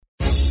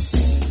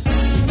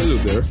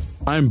there,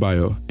 I'm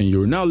Bayo, and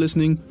you're now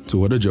listening to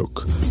What a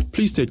Joke.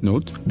 Please take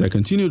note that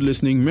continued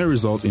listening may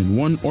result in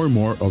one or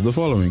more of the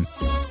following: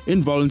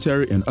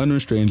 involuntary and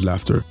unrestrained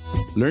laughter,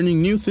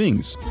 learning new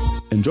things,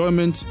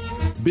 enjoyment,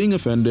 being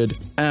offended,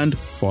 and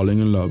falling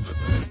in love.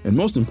 And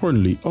most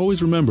importantly,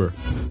 always remember,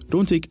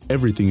 don't take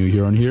everything you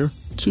hear on here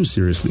too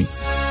seriously.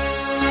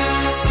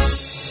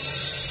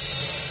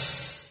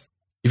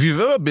 If you've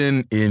ever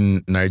been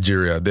in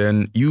Nigeria,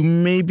 then you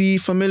may be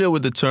familiar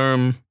with the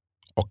term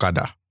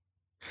Okada.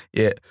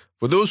 Yeah,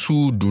 for those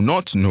who do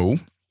not know,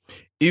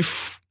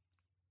 if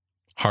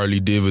Harley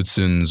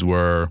Davidsons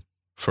were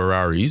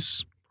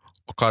Ferraris,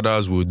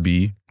 Okadas would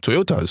be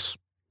Toyotas.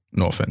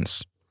 No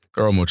offense.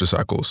 They're all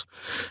motorcycles.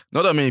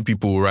 Not that many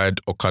people ride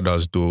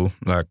Okadas though,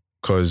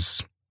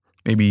 because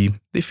maybe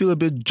they feel a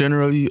bit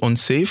generally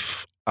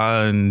unsafe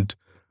and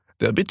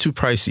they're a bit too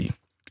pricey.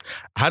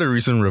 I had a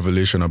recent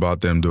revelation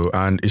about them though,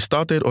 and it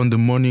started on the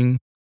morning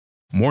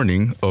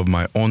of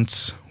my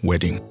aunt's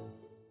wedding.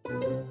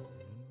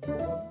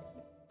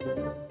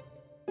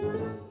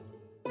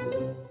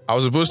 I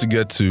was supposed to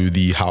get to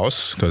the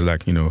house, because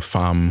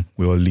fam,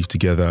 we all live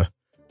together,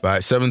 by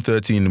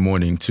 7:30 in the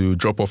morning to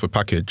drop off a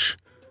package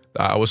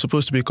that I was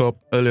supposed to pick up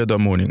earlier that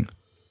morning.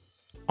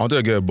 I wanted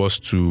to get a bus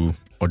to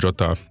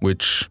Ojota,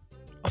 which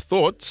I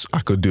thought I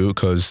could do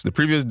because the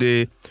previous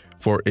day,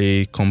 for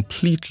a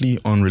completely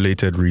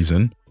unrelated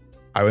reason,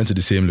 I went to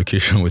the same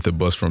location with a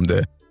bus from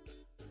there.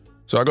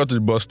 So I got to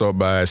the bus stop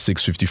by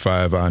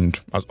 6:55, and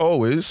as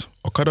always,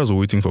 Okadas were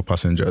waiting for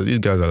passengers. These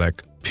guys are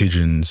like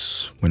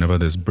pigeons whenever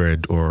there's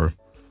bread, or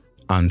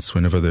ants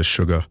whenever there's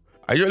sugar.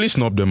 I usually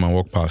snub them and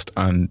walk past,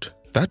 and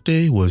that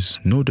day was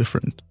no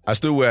different. I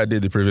stood where I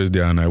did the previous day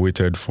and I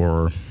waited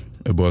for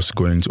a bus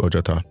going to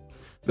Ojota.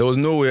 There was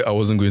no way I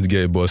wasn't going to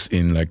get a bus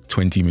in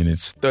 20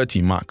 minutes,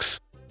 30 max.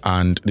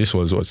 And this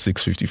was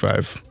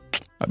 6:55.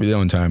 I'll be there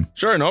on time.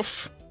 Sure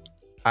enough,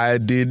 I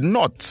did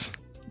not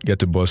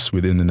get a bus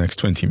within the next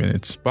 20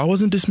 minutes. But I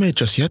wasn't dismayed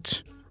just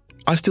yet.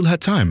 I still had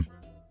time,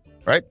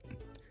 right?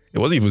 It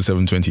wasn't even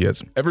 7:20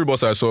 yet. Every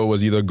bus I saw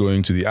was either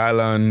going to the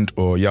island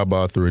or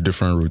Yaba through a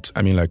different route.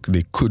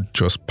 They could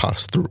just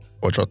pass through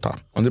Ojota.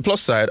 On the plus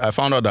side, I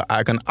found out that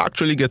I can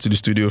actually get to the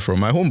studio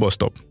from my home bus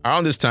stop.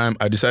 Around this time,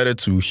 I decided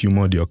to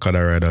humor the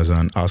Okada riders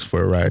and ask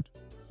for a ride.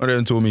 One of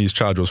them told me his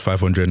charge was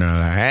 500 and I'm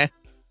like,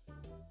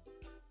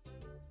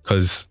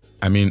 Because,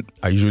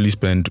 I usually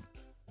spend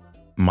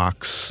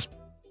max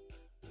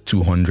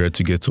 200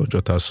 to get to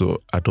Ojota, so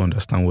I don't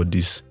understand what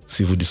this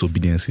civil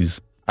disobedience is.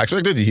 I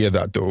expected to hear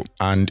that though,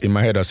 and in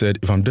my head I said,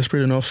 if I'm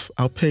desperate enough,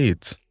 I'll pay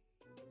it.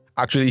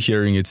 Actually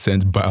hearing it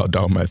sent bile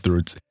down my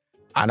throat,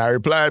 and I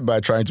replied by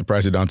trying to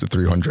price it down to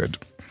 300.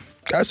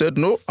 I said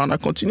no, and I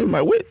continued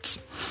my wait.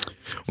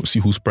 We'll see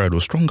whose pride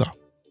was stronger.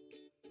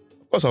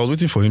 Of course, I was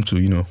waiting for him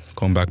to,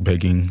 come back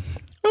begging,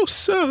 "Oh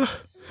sir,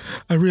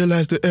 I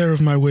realize the error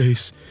of my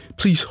ways.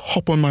 Please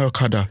hop on my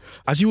Okada."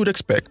 As you would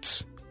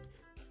expect,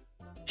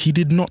 he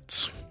did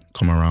not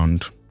come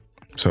around.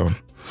 So,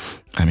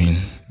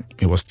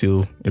 it was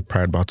still a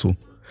pride battle.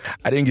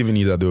 I didn't give in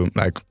either though.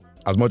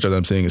 As much as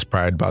I'm saying it's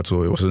pride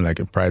battle, it wasn't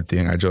a pride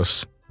thing. I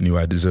just knew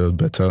I deserved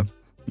better.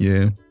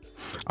 Yeah.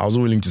 I was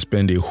willing to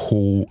spend a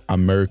whole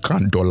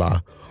American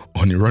dollar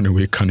on a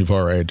runaway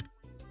carnival ride.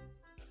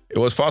 It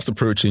was fast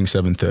approaching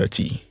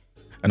 7:30,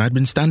 and I'd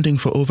been standing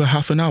for over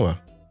half an hour.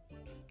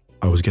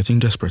 I was getting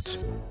desperate.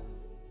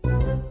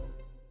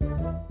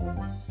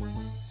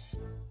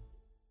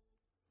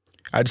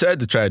 I decided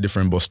to try a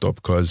different bus stop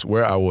because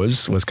where I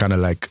was kind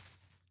of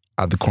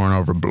at the corner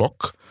of a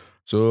block.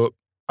 So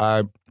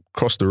I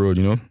crossed the road,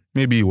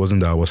 Maybe it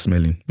wasn't that I was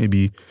smelling.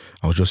 Maybe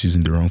I was just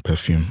using the wrong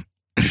perfume.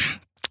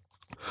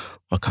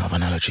 What kind of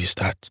analogy is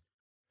that?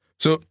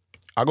 So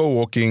I go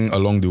walking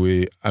along the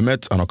way. I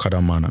met an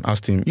Okada man and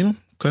asked him,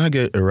 can I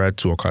get a ride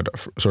to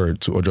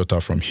to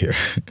Ojota from here?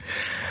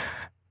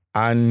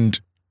 And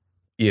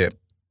yeah,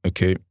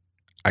 okay,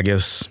 I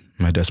guess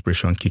my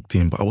desperation kicked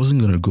in, but I wasn't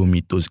going to go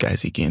meet those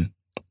guys again.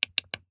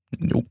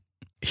 Nope.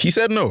 He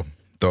said no,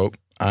 though,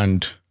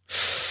 and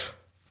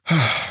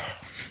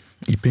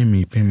he paid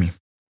me.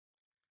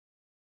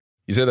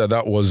 He said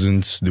that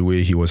wasn't the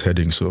way he was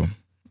heading, so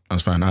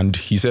that's fine. And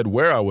he said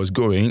where I was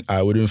going,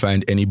 I wouldn't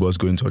find any bus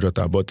going to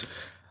Ojota, but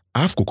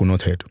I have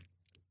coconut head,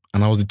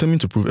 and I was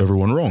determined to prove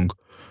everyone wrong.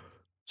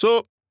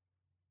 So,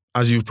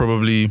 as you've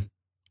probably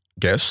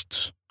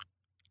guessed,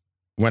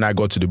 when I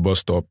got to the bus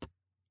stop,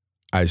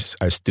 I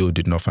still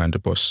did not find the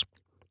bus,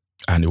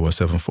 and it was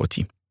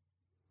 7:40.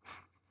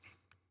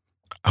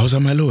 I was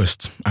at my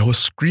lowest. I was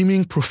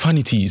screaming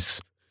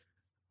profanities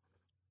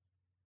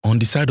on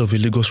the side of a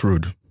Lagos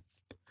road.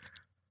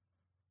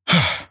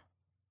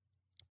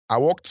 I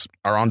walked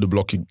around the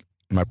block.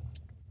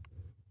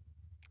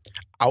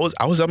 I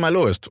was at my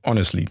lowest,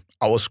 honestly.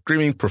 I was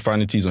screaming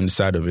profanities on the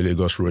side of a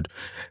Lagos road.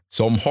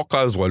 Some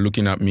hawkers were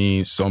looking at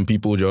me. Some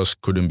people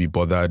just couldn't be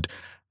bothered.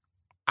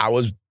 I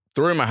was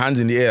throwing my hands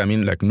in the air.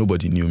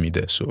 Nobody knew me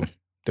there, so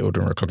they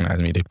wouldn't recognize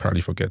me. They'd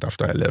probably forget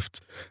after I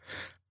left.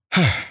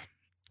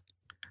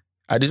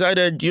 I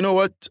decided, you know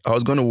what? I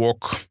was going to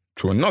walk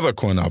to another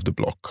corner of the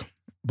block.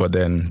 but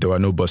then there were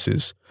no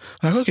buses.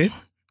 I'm like, okay,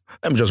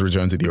 let me just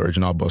return to the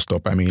original bus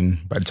stop. I mean,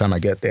 by the time I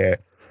get there,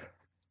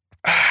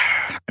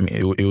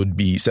 it would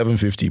be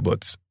 7:50,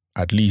 but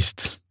at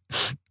least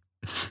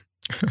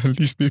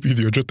maybe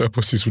the Ojota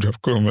buses would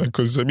have come,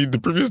 because the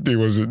previous day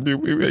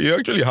it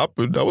actually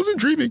happened. I wasn't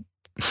dreaming.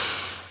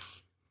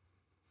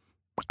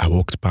 I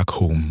walked back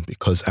home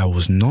because I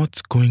was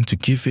not going to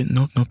give in.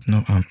 No.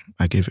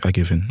 I gave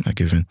in.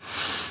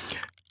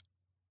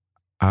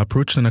 I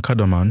approached an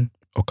Okada man.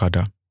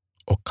 Okada.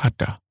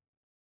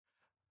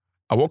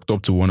 I walked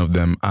up to one of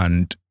them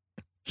and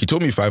he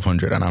told me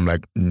 500, and I'm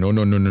like,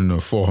 no,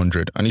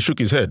 400. And he shook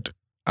his head,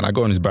 and I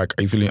got on his back.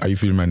 Are you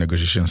feeling my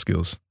negotiation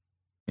skills?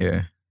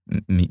 Yeah,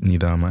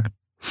 neither am I.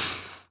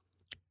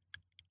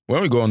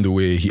 When we got on the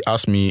way, he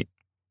asked me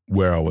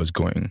where I was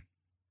going.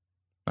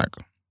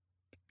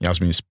 He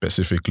asked me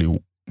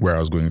specifically where I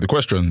was going. The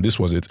question, this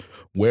was it: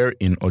 where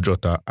in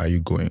Ojota are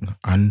you going?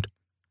 And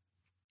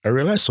I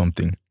realized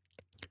something.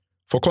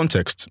 For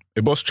context,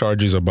 a bus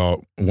charges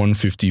about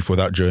 150 for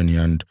that journey,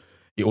 and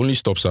it only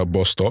stops at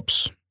bus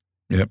stops.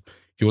 Yep.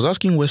 He was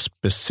asking where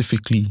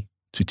specifically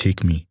to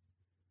take me.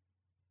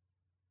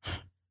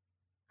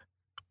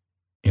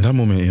 In that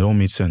moment, it all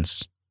made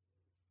sense.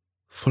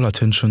 Full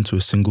attention to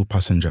a single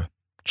passenger.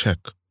 Check.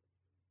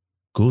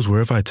 Goes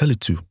wherever I tell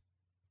it to.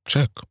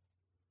 Check.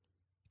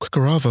 Quick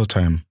arrival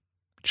time.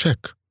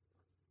 Check.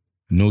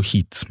 No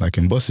heat like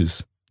in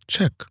buses.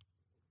 Check.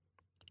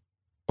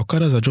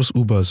 Okadas are just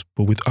Ubers,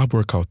 but with ab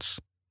workouts.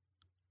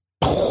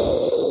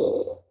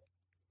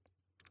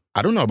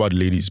 I don't know about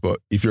ladies, but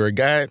if you're a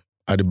guy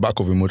at the back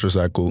of a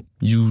motorcycle,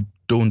 you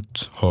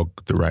don't hug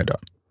the rider.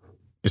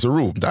 It's a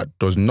rule that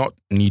does not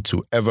need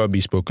to ever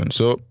be spoken.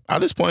 So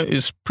at this point,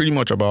 it's pretty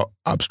much about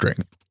ab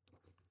strength.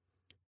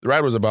 The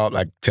ride was about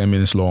 10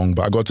 minutes long,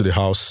 but I got to the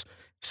house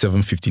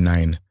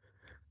 7:59.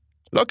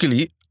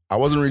 Luckily, I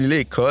wasn't really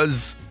late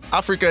because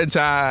African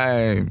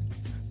time.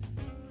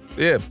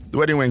 Yeah, the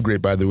wedding went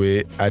great, by the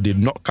way. I did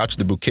not catch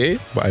the bouquet,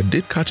 but I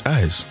did catch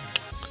eyes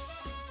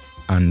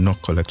and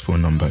not collect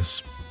phone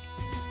numbers.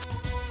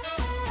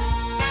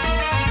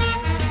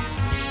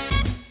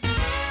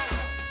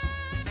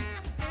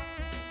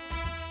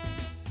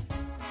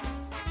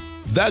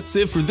 That's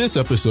it for this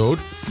episode.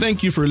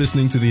 Thank you for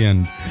listening to the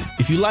end.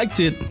 If you liked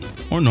it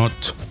or not,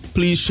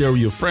 please share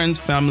with your friends,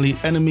 family,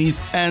 enemies,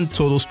 and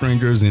total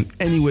strangers in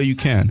any way you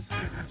can.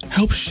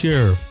 Help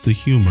share the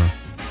humor.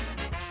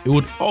 It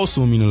would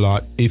also mean a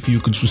lot if you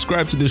could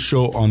subscribe to this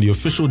show on the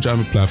official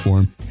Jamit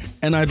platform,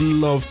 and I'd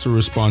love to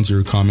respond to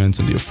your comments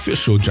on the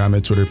official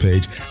Jamit Twitter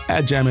page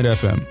at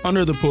JamitFM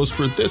under the post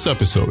for this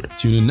episode.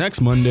 Tune in next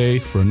Monday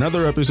for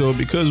another episode,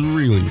 because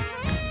really,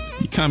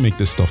 you can't make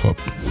this stuff up.